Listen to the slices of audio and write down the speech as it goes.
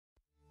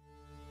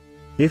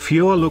If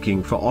you're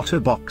looking for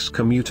OtterBox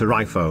Commuter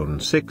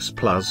iPhone 6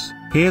 Plus,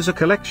 here's a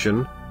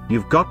collection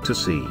you've got to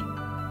see.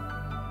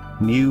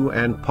 New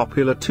and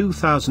popular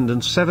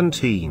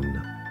 2017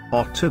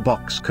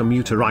 OtterBox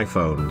Commuter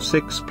iPhone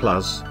 6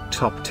 Plus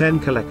Top 10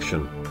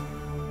 Collection.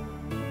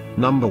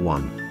 Number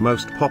 1,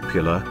 Most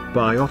Popular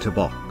by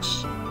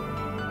OtterBox.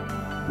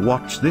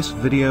 Watch this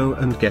video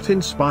and get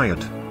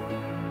inspired.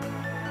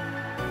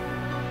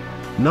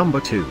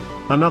 Number 2,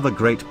 another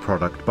great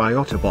product by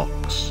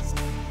OtterBox.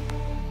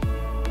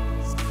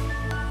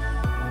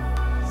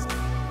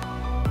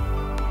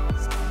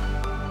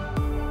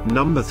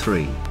 Number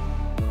 3.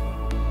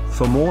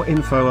 For more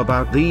info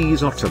about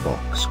these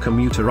OtterBox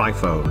Commuter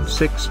iPhone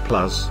 6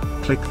 Plus,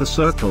 click the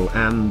circle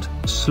and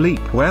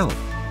sleep well.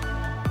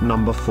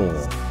 Number 4.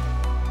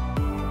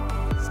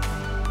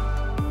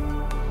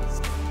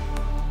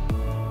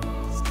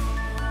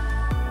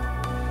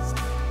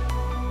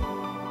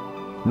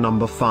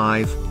 Number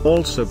 5,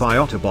 also by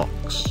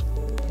OtterBox.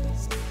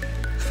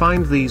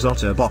 Find these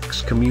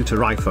OtterBox Commuter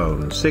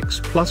iPhone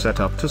 6 Plus at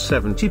up to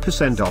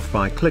 70% off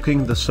by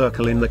clicking the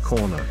circle in the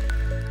corner.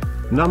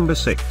 Number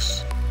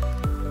 6.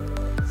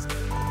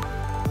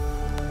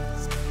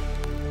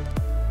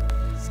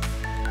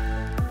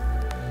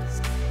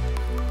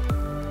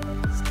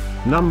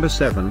 Number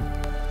 7.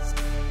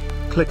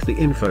 Click the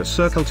info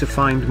circle to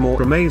find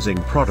more amazing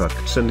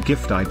products and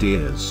gift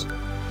ideas.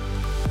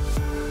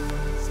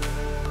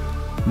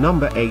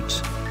 Number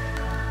 8.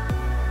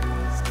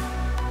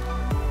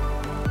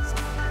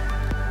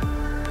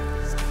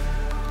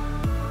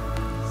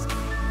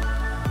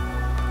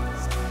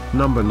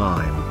 Number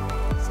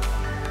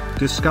 9.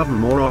 Discover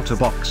more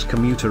OtterBox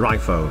Commuter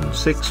iPhone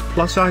 6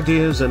 Plus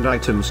ideas and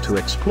items to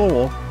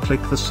explore,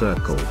 click the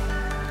circle.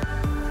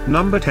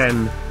 Number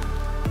 10.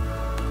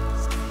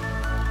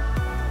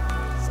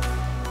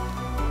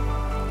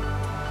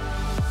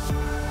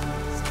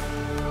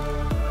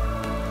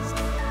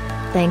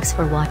 Thanks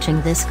for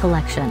watching this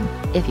collection.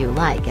 If you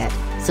like it,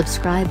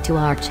 subscribe to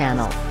our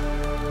channel.